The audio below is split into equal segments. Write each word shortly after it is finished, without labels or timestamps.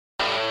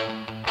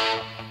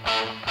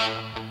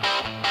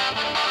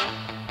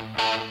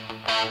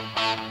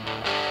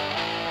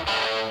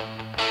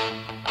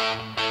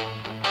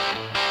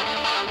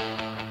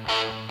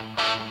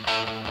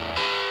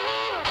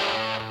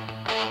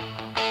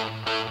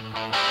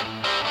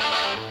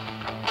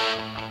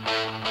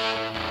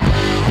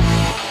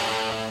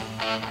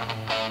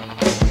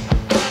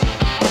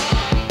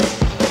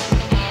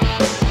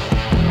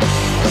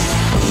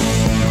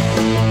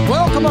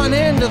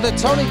the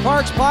Tony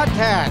Parks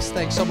Podcast.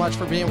 Thanks so much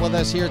for being with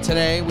us here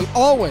today. We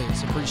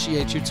always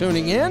appreciate you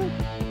tuning in.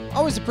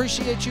 Always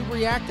appreciate you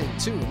reacting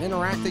to and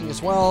interacting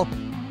as well.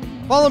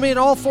 Follow me in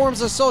all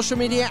forms of social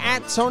media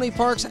at Tony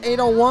Parks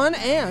 801,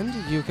 and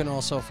you can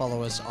also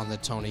follow us on the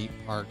Tony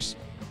Parks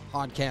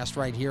Podcast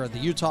right here at the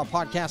Utah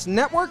Podcast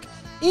Network.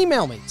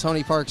 Email me,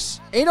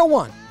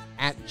 TonyParks801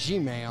 at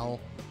gmail.com.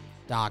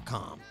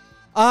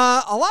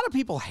 A lot of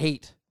people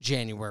hate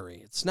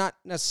January. It's not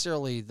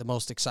necessarily the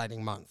most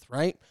exciting month,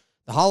 right?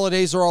 The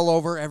holidays are all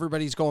over.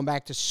 Everybody's going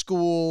back to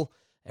school.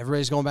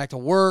 Everybody's going back to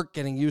work,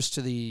 getting used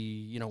to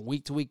the,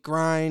 week-to-week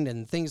grind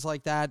and things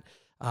like that.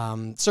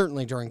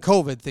 Certainly during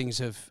COVID, things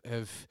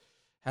have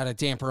had a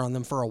damper on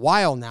them for a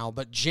while now,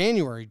 but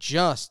January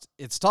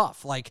it's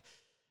tough.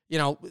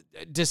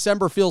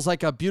 December feels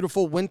like a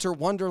beautiful winter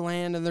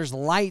wonderland and there's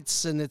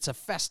lights and it's a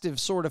festive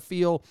sort of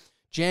feel.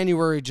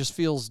 January just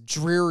feels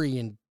dreary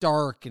and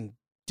dark and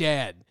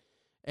dead.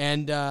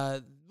 And,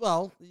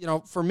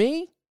 for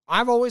me,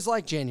 I've always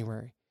liked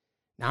January.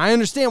 Now, I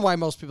understand why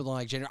most people don't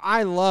like January.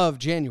 I love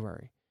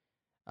January.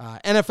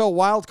 NFL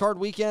wildcard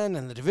weekend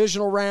and the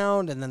divisional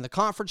round and then the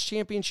conference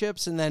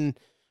championships. And then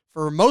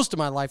for most of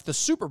my life, the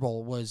Super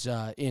Bowl was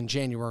in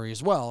January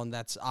as well. And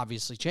that's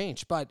obviously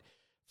changed. But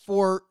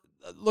for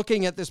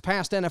looking at this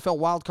past NFL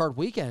wildcard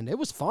weekend, it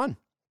was fun.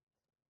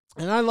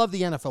 And I love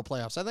the NFL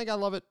playoffs. I think I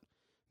love it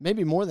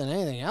maybe more than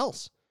anything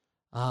else.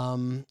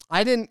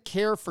 I didn't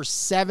care for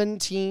 7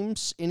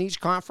 teams in each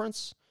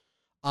conference.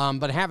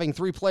 But having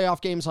 3 playoff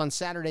games on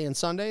Saturday and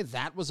Sunday,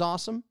 that was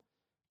awesome.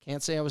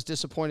 Can't say I was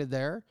disappointed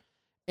there.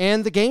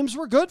 And the games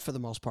were good for the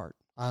most part.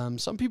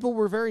 Some people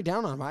were very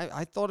down on them.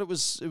 I thought it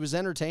was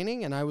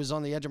entertaining, and I was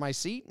on the edge of my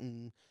seat,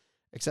 and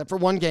except for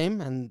one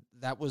game, and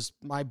that was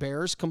my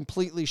Bears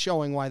completely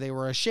showing why they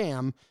were a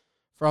sham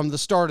from the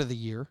start of the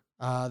year.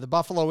 The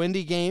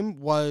Buffalo-Indy game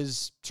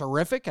was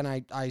terrific, and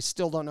I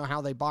still don't know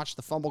how they botched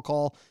the fumble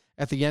call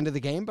at the end of the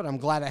game, but I'm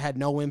glad it had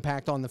no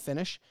impact on the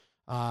finish.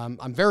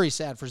 I'm very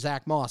sad for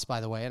Zach Moss,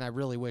 by the way, and I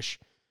really wish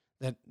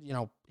that,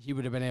 he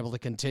would have been able to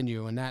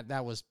continue, and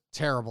that was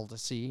terrible to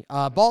see.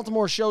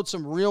 Baltimore showed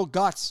some real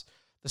guts.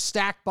 The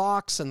stack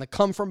box and the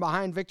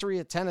come-from-behind victory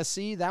at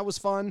Tennessee, that was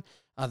fun.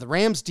 The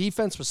Rams'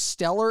 defense was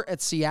stellar at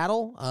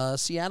Seattle.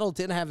 Seattle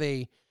did have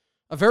a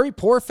very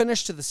poor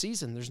finish to the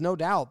season, there's no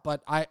doubt,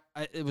 but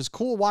it was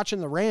cool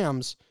watching the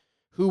Rams,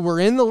 who were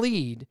in the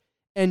lead,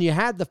 and you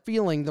had the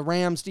feeling the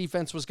Rams'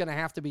 defense was going to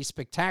have to be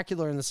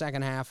spectacular in the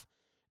second half.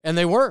 And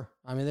they were.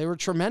 I mean, they were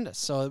tremendous.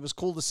 So it was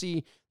cool to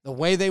see the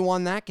way they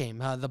won that game.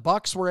 The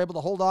Bucs were able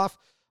to hold off,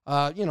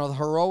 the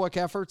heroic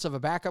efforts of a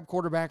backup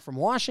quarterback from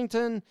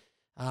Washington.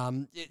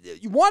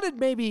 You wanted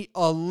maybe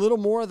a little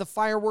more of the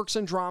fireworks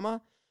and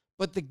drama,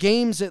 but the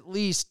games, at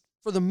least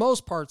for the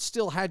most part,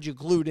 still had you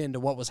glued into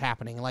what was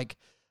happening. Like,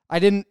 I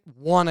didn't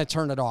want to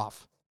turn it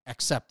off,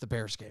 except the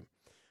Bears game.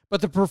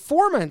 But the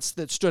performance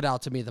that stood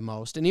out to me the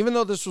most, and even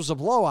though this was a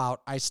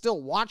blowout, I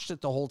still watched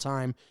it the whole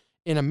time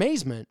in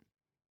amazement,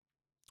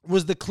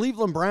 was the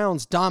Cleveland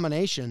Browns'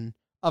 domination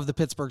of the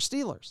Pittsburgh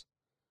Steelers.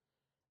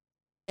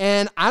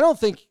 And I don't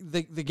think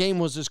the game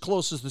was as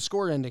close as the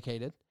score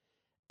indicated.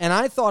 And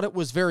I thought it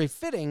was very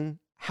fitting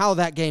how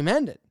that game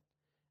ended.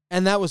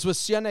 And that was with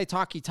Sione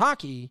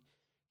Takitaki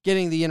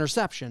getting the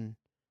interception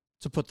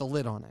to put the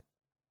lid on it.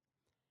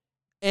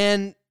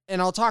 And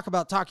I'll talk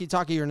about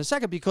Takitaki here in a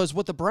second, because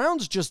what the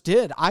Browns just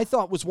did, I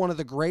thought was one of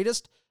the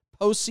greatest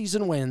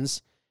postseason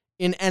wins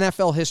in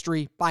NFL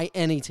history by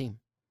any team.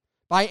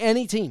 By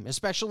any team,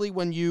 especially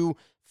when you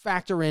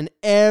factor in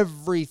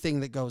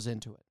everything that goes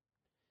into it.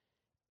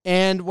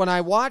 And when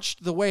I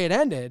watched the way it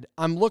ended,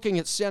 I'm looking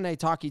at Sione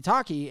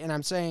Takitaki and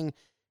I'm saying,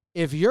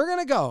 if you're going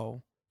to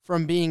go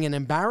from being an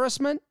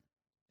embarrassment,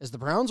 as the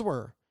Browns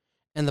were,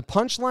 and the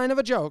punchline of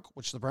a joke,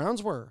 which the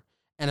Browns were,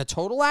 and a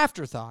total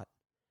afterthought,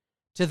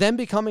 to them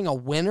becoming a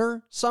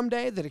winner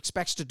someday that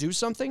expects to do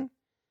something,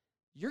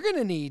 you're going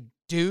to need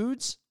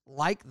dudes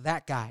like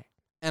that guy.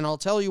 And I'll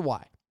tell you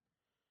why.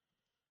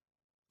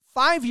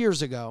 5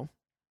 years ago,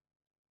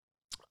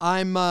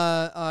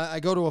 I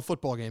go to a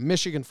football game,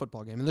 Michigan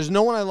football game, and there's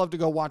no one I love to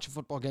go watch a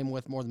football game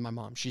with more than my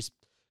mom. She's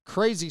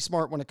crazy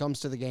smart when it comes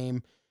to the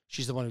game.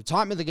 She's the one who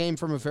taught me the game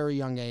from a very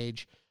young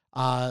age,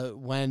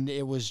 when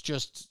it was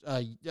just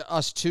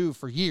us two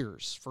for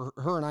years. For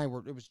her and I,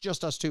 it was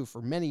just us two for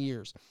many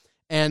years.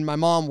 And my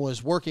mom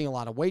was working a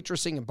lot of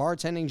waitressing and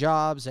bartending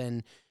jobs,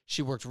 and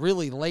she worked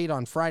really late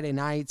on Friday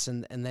nights,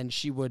 and then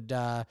she would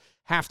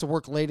have to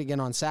work late again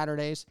on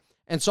Saturdays.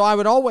 And so I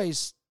would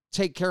always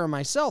take care of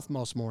myself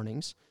most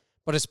mornings,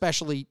 but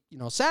especially,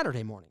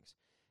 Saturday mornings.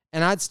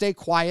 And I'd stay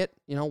quiet,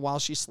 while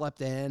she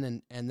slept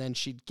in, and then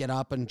she'd get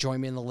up and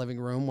join me in the living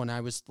room when I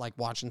was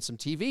watching some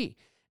TV.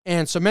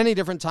 And so many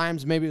different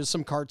times, maybe it was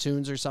some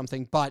cartoons or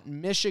something, but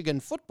Michigan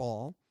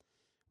football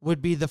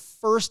would be the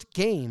first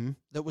game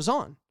that was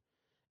on.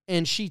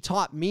 And she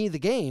taught me the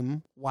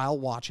game while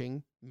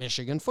watching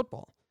Michigan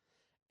football.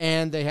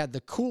 And they had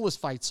the coolest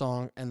fight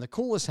song and the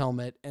coolest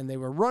helmet, and they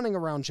were running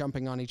around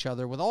jumping on each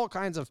other with all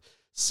kinds of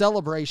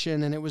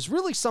celebration, and it was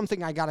really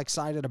something I got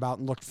excited about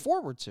and looked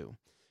forward to.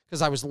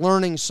 because I was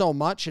learning so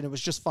much and it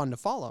was just fun to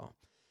follow.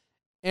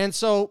 And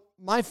so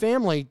my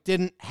family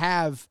didn't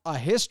have a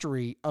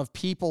history of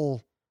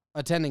people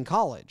attending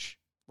college,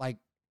 like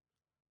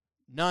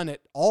none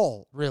at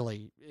all,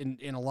 really,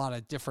 in a lot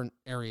of different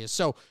areas.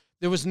 So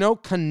there was no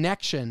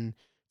connection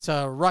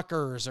to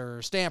Rutgers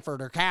or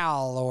Stanford or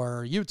Cal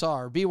or Utah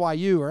or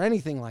BYU or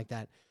anything like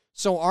that.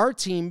 So our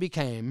team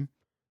became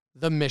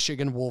the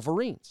Michigan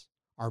Wolverines.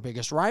 Our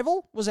biggest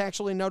rival was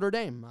actually Notre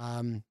Dame.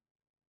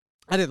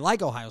 I didn't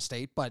like Ohio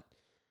State, but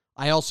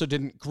I also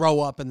didn't grow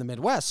up in the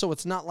Midwest, so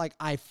it's not like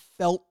I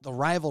felt the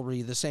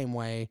rivalry the same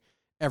way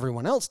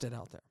everyone else did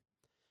out there.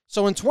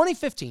 So in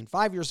 2015,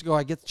 5 years ago,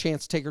 I get the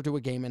chance to take her to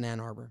a game in Ann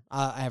Arbor.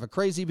 I have a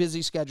crazy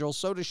busy schedule,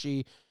 so does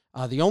she.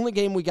 The only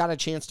game we got a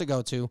chance to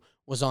go to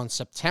was on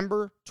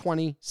September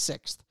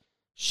 26th.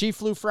 She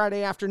flew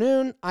Friday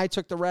afternoon. I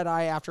took the red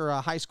eye after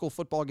a high school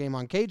football game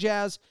on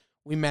KJazz.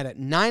 We met at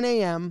 9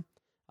 a.m.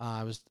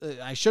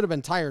 I should have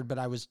been tired, but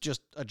I was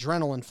just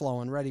adrenaline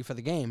flowing, ready for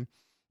the game.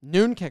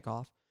 Noon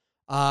kickoff.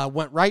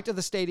 Went right to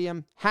the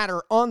stadium, had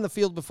her on the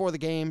field before the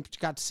game,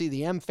 got to see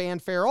the M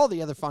fanfare, all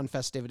the other fun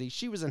festivities.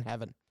 She was in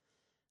heaven.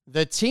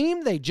 The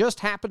team they just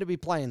happened to be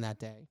playing that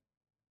day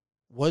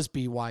was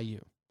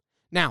BYU.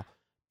 Now,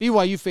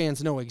 BYU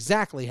fans know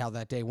exactly how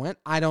that day went.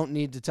 I don't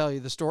need to tell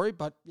you the story,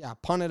 but yeah,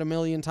 punted a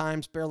million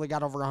times, barely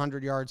got over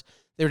 100 yards.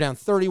 They were down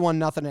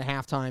 31-0 at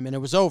halftime, and it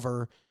was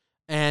over,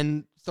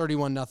 and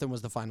 31-0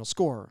 was the final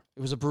score. It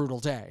was a brutal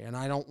day, and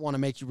I don't want to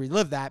make you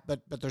relive that,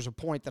 but there's a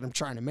point that I'm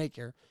trying to make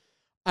here.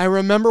 I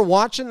remember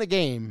watching the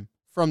game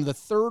from the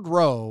third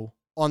row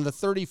on the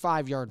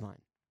 35-yard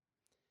line.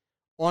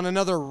 On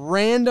another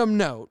random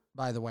note,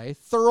 by the way,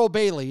 Thurl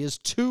Bailey is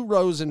 2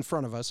 rows in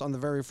front of us on the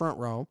very front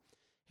row.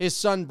 His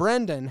son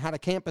Brendan had a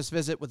campus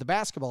visit with the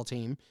basketball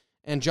team,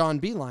 and John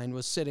Beeline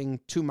was sitting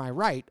to my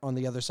right on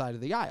the other side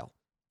of the aisle.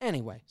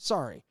 Anyway,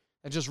 sorry.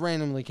 That just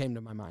randomly came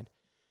to my mind.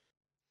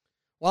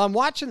 While I'm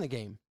watching the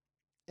game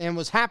and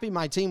was happy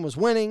my team was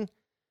winning,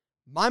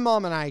 my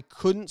mom and I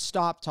couldn't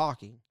stop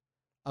talking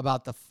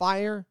about the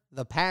fire,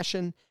 the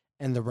passion,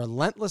 and the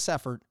relentless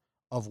effort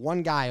of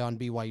one guy on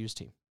BYU's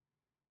team.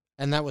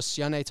 And that was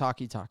Sione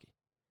Takitaki.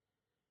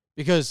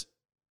 Because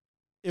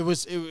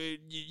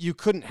you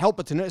couldn't help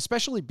but to know,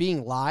 especially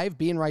being live,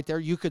 being right there,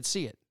 you could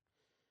see it.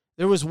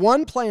 There was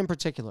one play in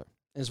particular,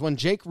 is when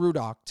Jake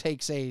Rudock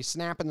takes a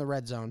snap in the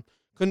red zone,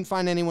 couldn't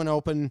find anyone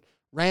open,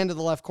 ran to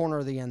the left corner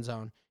of the end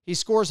zone. He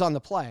scores on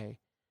the play,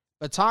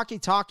 but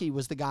Takitaki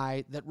was the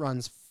guy that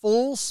runs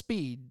full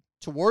speed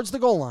towards the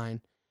goal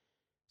line,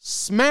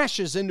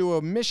 smashes into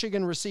a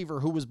Michigan receiver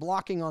who was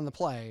blocking on the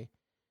play,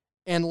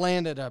 and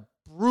landed a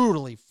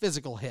brutally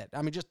physical hit.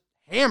 I mean, just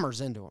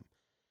hammers into him.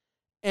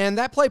 And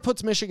that play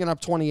puts Michigan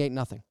up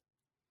 28-0.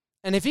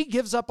 And if he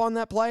gives up on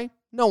that play,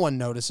 no one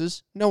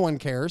notices. No one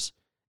cares.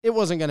 It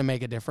wasn't going to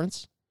make a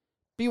difference.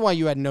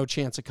 BYU had no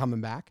chance of coming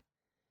back.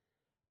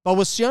 But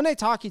with Sione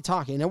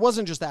Takitaki, and it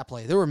wasn't just that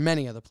play, there were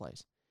many other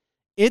plays.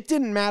 It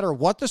didn't matter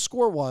what the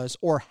score was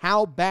or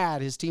how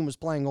bad his team was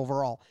playing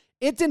overall.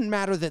 It didn't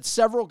matter that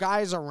several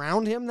guys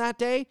around him that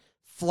day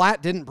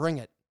flat didn't bring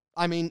it.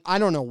 I mean, I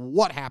don't know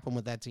what happened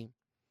with that team.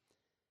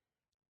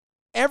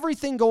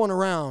 Everything going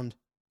on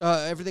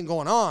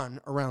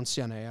around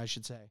Sione, I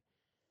should say,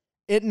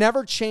 it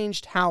never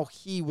changed how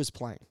he was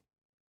playing.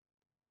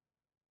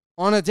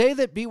 On a day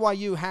that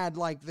BYU had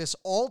like this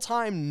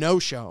all-time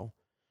no-show,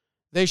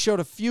 they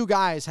showed a few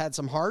guys had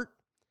some heart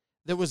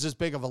that was as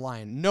big of a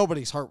lion.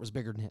 Nobody's heart was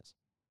bigger than his.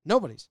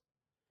 Nobody's.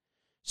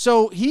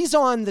 So he's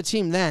on the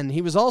team then.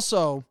 He was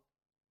also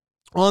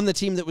on the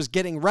team that was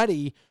getting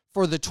ready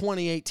for the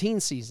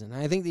 2018 season.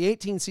 I think the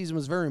 18 season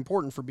was very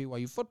important for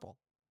BYU football.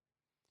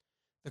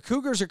 The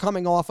Cougars are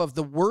coming off of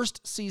the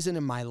worst season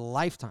in my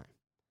lifetime.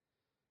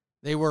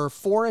 They were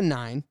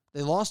 4-9.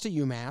 They lost to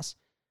UMass.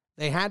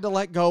 They had to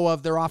let go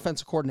of their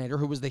offensive coordinator,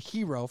 who was the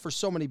hero for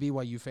so many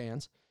BYU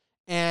fans.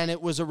 And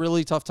it was a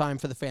really tough time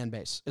for the fan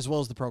base, as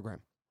well as the program.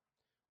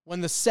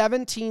 When the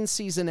 17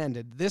 season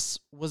ended, this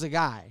was a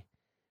guy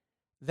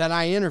that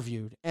I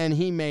interviewed, and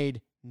he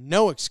made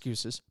no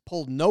excuses,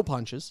 pulled no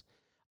punches.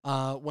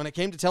 When it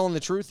came to telling the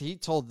truth, he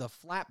told the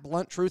flat,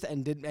 blunt truth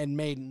and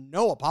made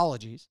no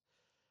apologies.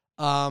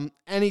 And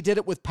he did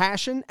it with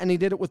passion, and he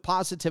did it with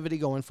positivity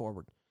going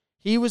forward.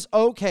 He was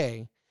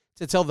okay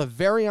to tell the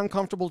very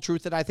uncomfortable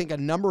truth that I think a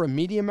number of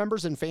media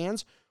members and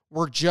fans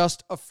were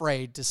just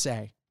afraid to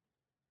say.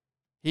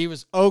 He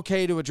was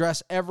okay to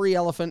address every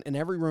elephant in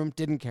every room,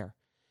 didn't care.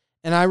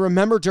 And I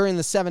remember during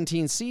the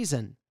 17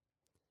 season,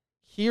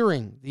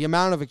 hearing the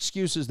amount of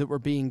excuses that were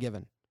being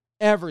given.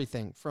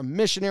 Everything from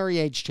missionary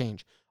age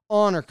change,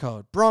 honor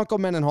code, Bronco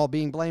Mendenhall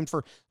being blamed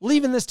for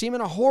leaving this team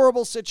in a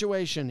horrible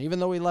situation, even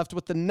though he left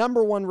with the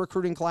number 1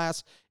 recruiting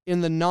class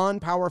in the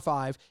non-Power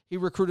 5. He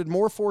recruited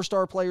more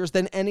 4-star players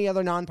than any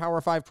other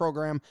non-Power 5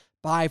 program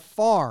by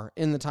far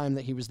in the time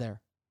that he was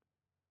there.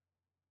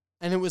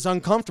 And it was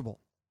uncomfortable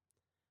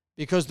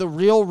because the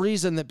real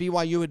reason that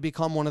BYU had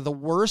become one of the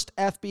worst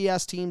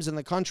FBS teams in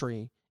the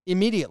country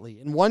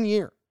immediately in 1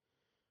 year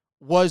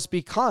was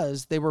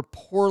because they were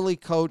poorly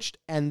coached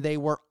and they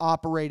were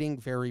operating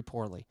very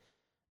poorly.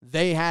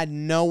 They had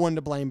no one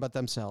to blame but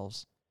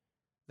themselves.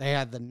 They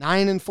had the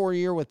 9-4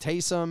 year with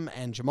Taysom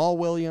and Jamal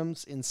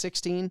Williams in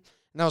 16, and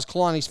that was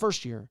Kalani's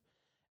first year.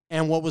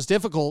 And what was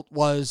difficult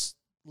was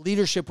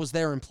leadership was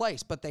there in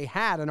place, but they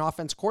had an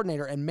offense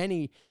coordinator and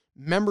many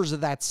members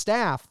of that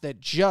staff that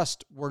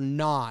just were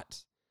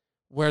not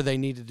where they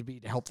needed to be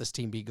to help this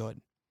team be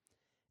good.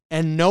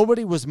 And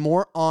nobody was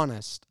more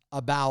honest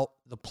about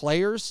the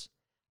players,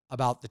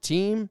 about the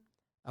team,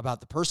 about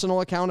the personal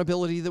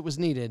accountability that was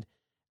needed,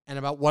 and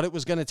about what it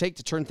was going to take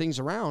to turn things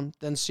around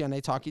than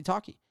Sione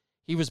Takitaki.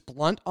 He was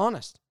blunt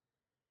honest.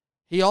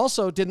 He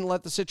also didn't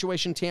let the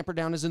situation tamper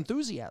down his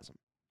enthusiasm,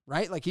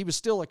 right? Like he was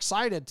still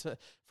excited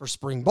for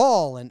spring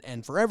ball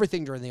and for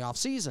everything during the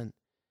offseason.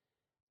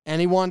 And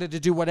he wanted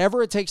to do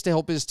whatever it takes to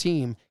help his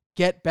team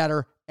get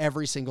better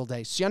every single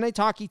day. Sione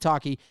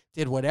Takitaki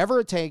did whatever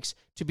it takes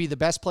to be the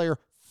best player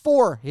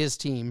for his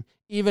team,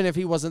 even if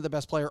he wasn't the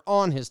best player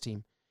on his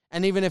team.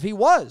 And even if he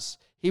was,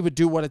 he would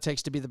do what it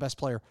takes to be the best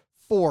player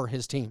for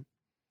his team,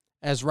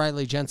 as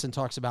Riley Jensen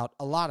talks about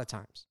a lot of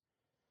times.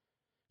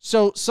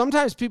 So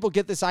sometimes people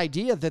get this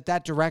idea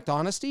that direct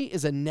honesty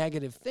is a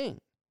negative thing.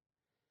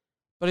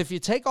 But if you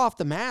take off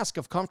the mask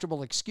of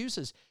comfortable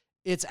excuses,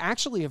 it's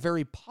actually a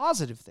very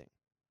positive thing.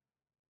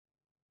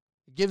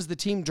 It gives the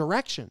team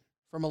direction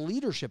from a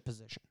leadership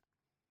position.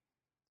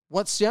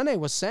 What Sione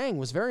was saying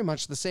was very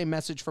much the same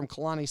message from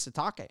Kalani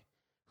Sitake,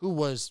 who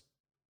was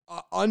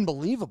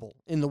unbelievable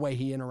in the way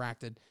he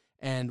interacted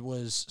and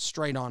was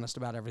straight honest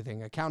about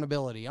everything.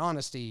 Accountability,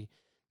 honesty.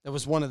 That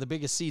was one of the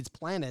biggest seeds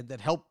planted that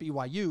helped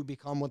BYU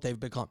become what they've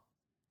become.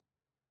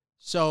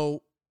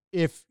 So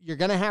if you're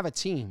going to have a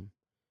team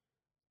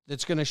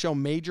that's going to show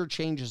major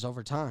changes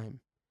over time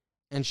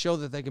and show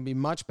that they can be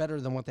much better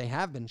than what they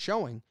have been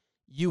showing,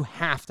 you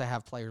have to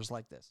have players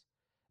like this.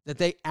 That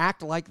they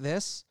act like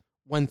this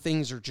when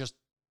things are just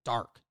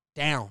dark,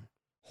 down,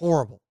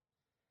 horrible.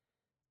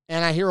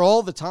 And I hear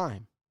all the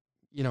time,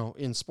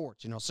 in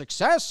sports,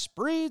 success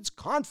breeds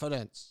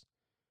confidence.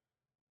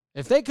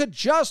 If they could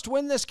just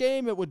win this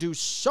game, it would do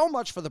so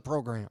much for the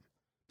program.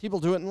 People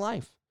do it in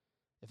life.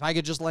 If I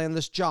could just land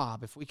this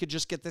job, if we could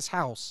just get this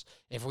house,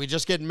 if we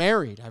just get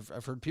married,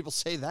 I've heard people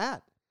say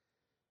that.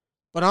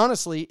 But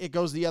honestly, it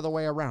goes the other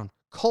way around.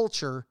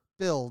 Culture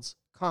builds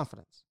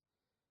confidence.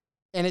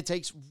 And it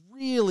takes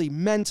really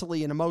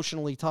mentally and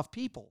emotionally tough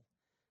people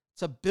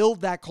to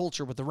build that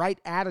culture with the right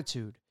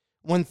attitude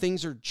when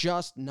things are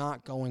just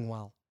not going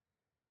well.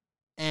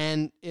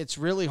 And it's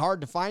really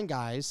hard to find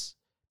guys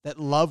that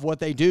love what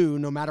they do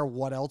no matter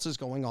what else is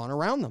going on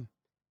around them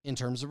in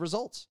terms of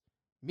results,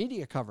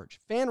 media coverage,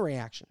 fan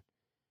reaction.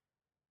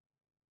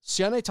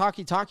 Sione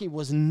Takitaki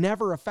was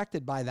never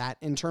affected by that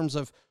in terms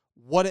of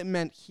what it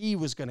meant he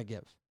was going to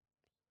give.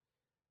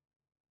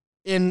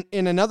 In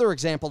another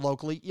example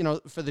locally,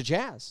 for the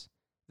Jazz,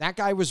 that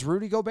guy was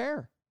Rudy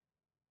Gobert.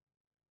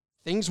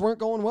 Things weren't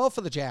going well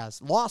for the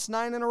Jazz. Lost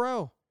 9 in a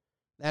row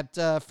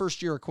that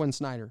first year of Quinn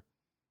Snyder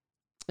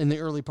in the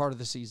early part of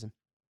the season.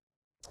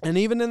 And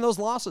even in those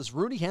losses,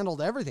 Rudy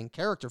handled everything: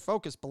 character,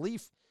 focus,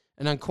 belief,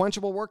 an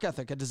unquenchable work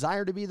ethic, a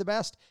desire to be the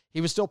best.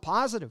 He was still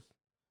positive.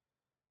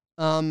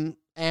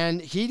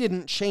 And he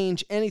didn't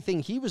change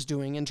anything he was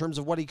doing in terms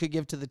of what he could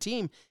give to the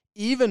team,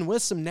 even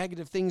with some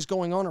negative things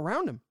going on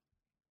around him.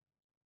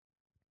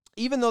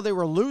 Even though they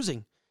were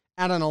losing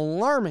at an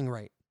alarming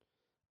rate,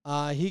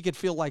 he could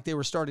feel like they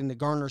were starting to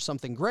garner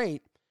something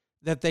great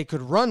that they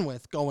could run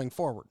with going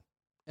forward.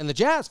 And the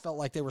Jazz felt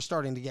like they were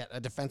starting to get a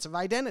defensive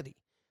identity.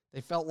 They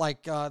felt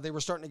like they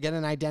were starting to get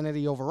an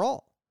identity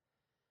overall.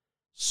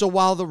 So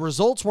while the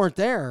results weren't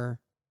there,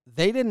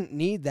 they didn't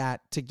need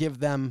that to give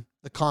them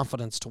the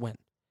confidence to win.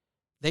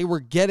 They were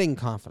getting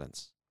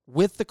confidence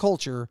with the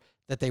culture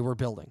that they were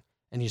building.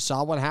 And you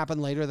saw what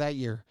happened later that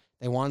year.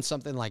 They won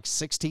something like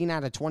 16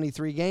 out of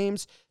 23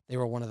 games. They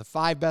were one of the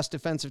 5 best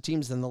defensive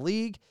teams in the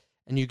league.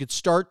 And you could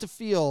start to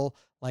feel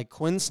like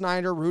Quinn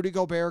Snyder, Rudy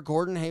Gobert,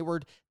 Gordon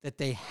Hayward, that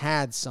they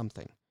had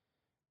something.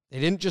 They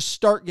didn't just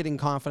start getting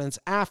confidence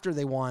after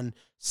they won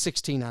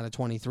 16 out of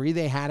 23.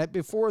 They had it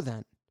before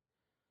then.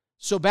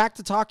 So back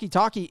to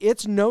Takitaki,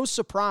 it's no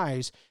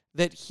surprise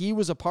that he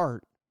was a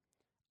part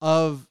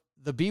of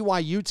the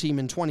BYU team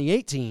in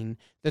 2018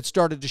 that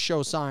started to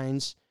show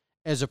signs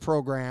as a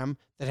program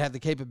that had the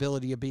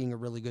capability of being a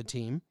really good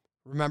team.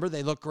 Remember,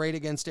 they looked great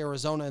against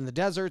Arizona in the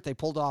desert. They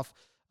pulled off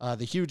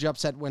the huge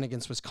upset win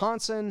against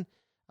Wisconsin.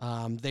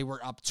 They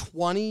were up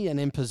 20 and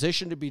in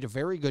position to beat a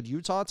very good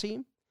Utah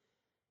team.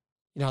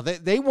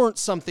 They weren't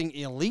something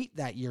elite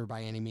that year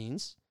by any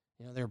means.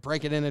 They were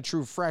breaking in a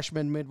true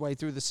freshman midway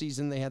through the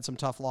season. They had some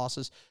tough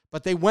losses.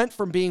 But they went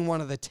from being one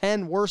of the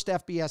 10 worst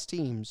FBS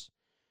teams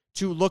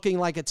to looking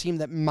like a team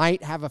that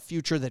might have a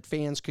future that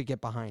fans could get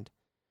behind.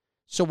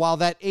 So while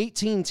that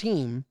 18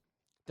 team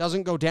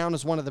doesn't go down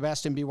as one of the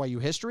best in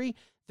BYU history,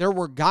 there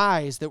were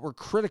guys that were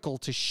critical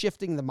to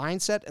shifting the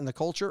mindset and the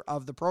culture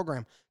of the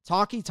program.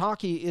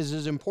 Takitaki is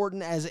as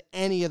important as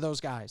any of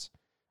those guys.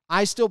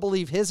 I still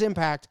believe his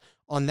impact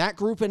on that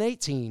group in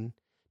 18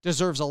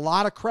 deserves a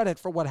lot of credit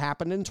for what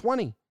happened in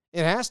 20.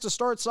 It has to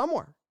start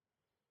somewhere.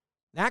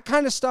 That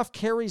kind of stuff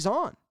carries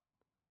on.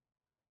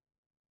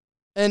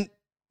 And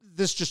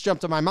this just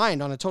jumped to my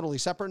mind on a totally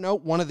separate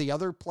note. One of the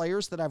other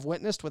players that I've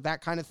witnessed with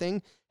that kind of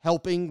thing,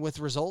 helping with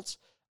results,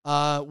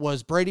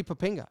 was Brady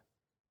Papinga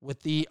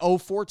with the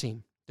 04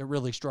 team that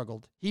really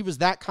struggled. He was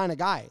that kind of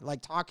guy,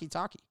 like Taki.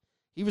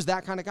 He was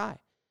that kind of guy.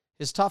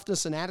 His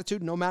toughness and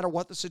attitude, no matter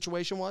what the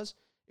situation was,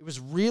 it was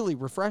really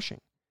refreshing.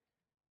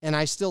 And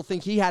I still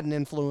think he had an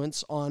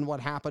influence on what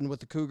happened with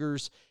the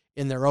Cougars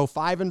in their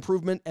 05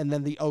 improvement and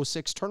then the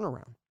 06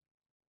 turnaround.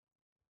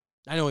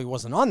 I know he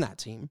wasn't on that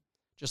team,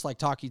 just like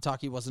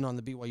Taki wasn't on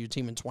the BYU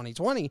team in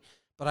 2020,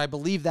 but I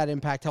believe that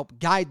impact helped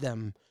guide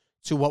them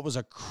to what was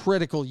a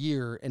critical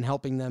year in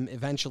helping them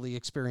eventually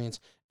experience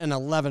an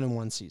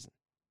 11-1 season.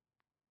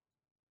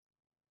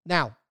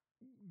 Now,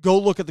 go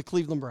look at the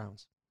Cleveland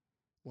Browns.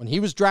 When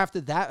he was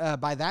drafted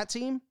by that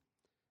team,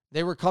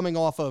 they were coming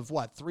off of,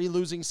 3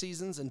 losing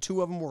seasons, and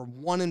 2 of them were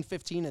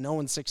 1-15 and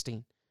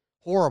 0-16.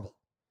 Horrible.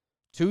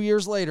 2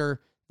 years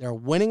later, they're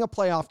winning a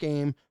playoff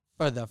game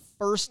for the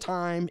first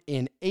time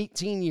in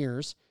 18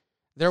 years.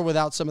 They're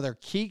without some of their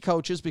key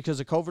coaches because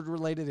of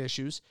COVID-related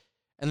issues.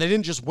 And they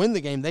didn't just win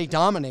the game. They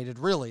dominated,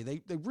 really.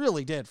 They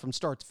really did from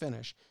start to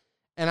finish.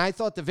 And I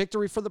thought the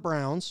victory for the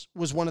Browns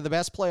was one of the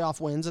best playoff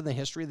wins in the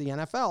history of the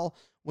NFL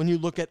when you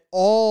look at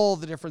all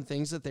the different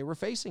things that they were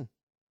facing.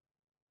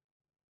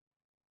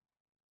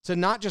 To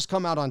not just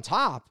come out on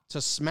top, to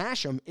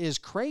smash them is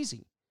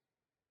crazy.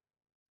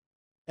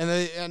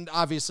 And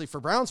obviously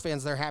for Browns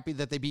fans, they're happy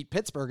that they beat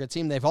Pittsburgh, a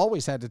team they've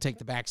always had to take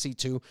the backseat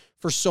to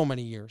for so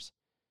many years.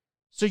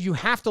 So you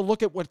have to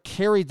look at what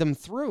carried them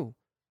through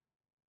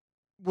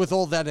with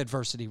all that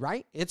adversity,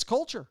 right? It's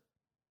culture.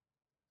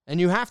 And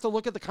you have to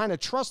look at the kind of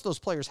trust those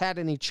players had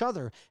in each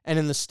other and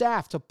in the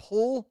staff to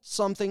pull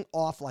something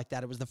off like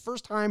that. It was the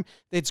first time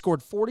they'd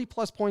scored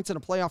 40-plus points in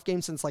a playoff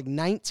game since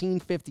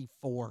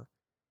 1954.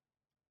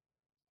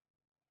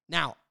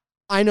 Now,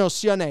 I know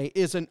Sione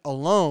isn't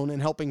alone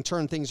in helping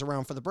turn things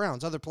around for the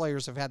Browns. Other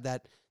players have had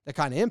that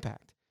kind of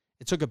impact.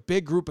 It took a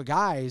big group of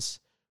guys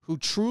who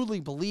truly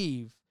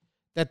believe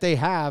that they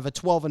have a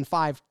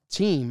 12-5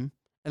 team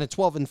and a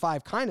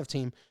 12-5 kind of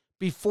team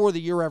before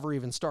the year ever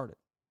even started,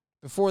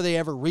 before they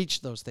ever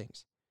reached those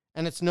things.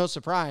 And it's no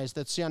surprise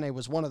that Sione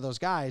was one of those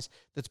guys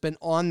that's been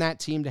on that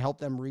team to help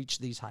them reach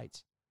these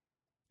heights.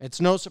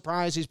 It's no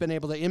surprise he's been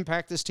able to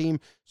impact this team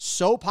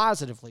so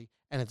positively,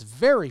 and it's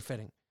very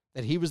fitting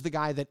that he was the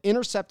guy that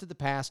intercepted the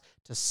pass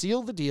to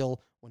seal the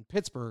deal when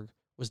Pittsburgh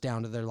was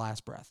down to their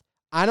last breath.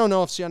 I don't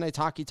know if Sione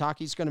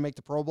Taki is going to make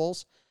the Pro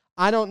Bowls.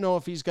 I don't know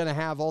if he's going to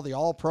have all the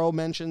All-Pro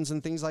mentions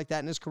and things like that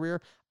in his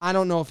career. I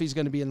don't know if he's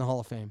going to be in the Hall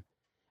of Fame.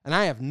 And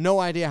I have no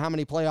idea how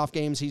many playoff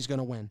games he's going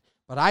to win.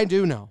 But I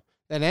do know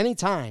that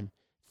anytime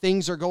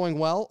things are going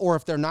well, or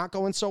if they're not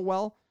going so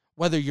well,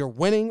 whether you're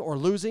winning or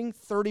losing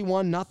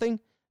 31-0,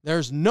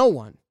 there's no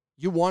one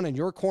you want in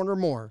your corner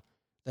more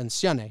than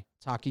Sione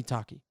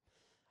Taki.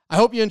 I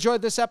hope you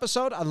enjoyed this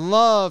episode. I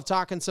love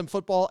talking some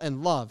football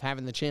and love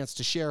having the chance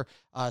to share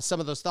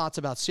some of those thoughts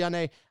about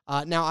Sione.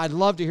 Now, I'd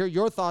love to hear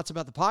your thoughts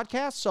about the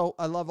podcast, so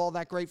I love all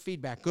that great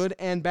feedback, good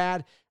and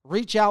bad.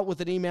 Reach out with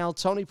an email,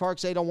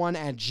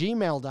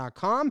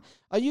 tonyparks801@gmail.com.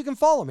 You can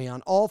follow me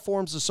on all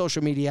forms of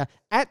social media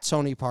at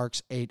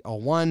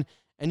tonyparks801.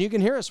 And you can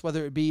hear us,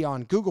 whether it be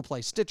on Google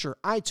Play, Stitcher,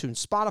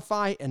 iTunes,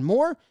 Spotify, and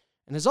more.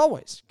 And as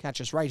always,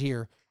 catch us right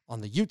here on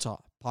the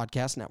Utah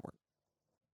Podcast Network.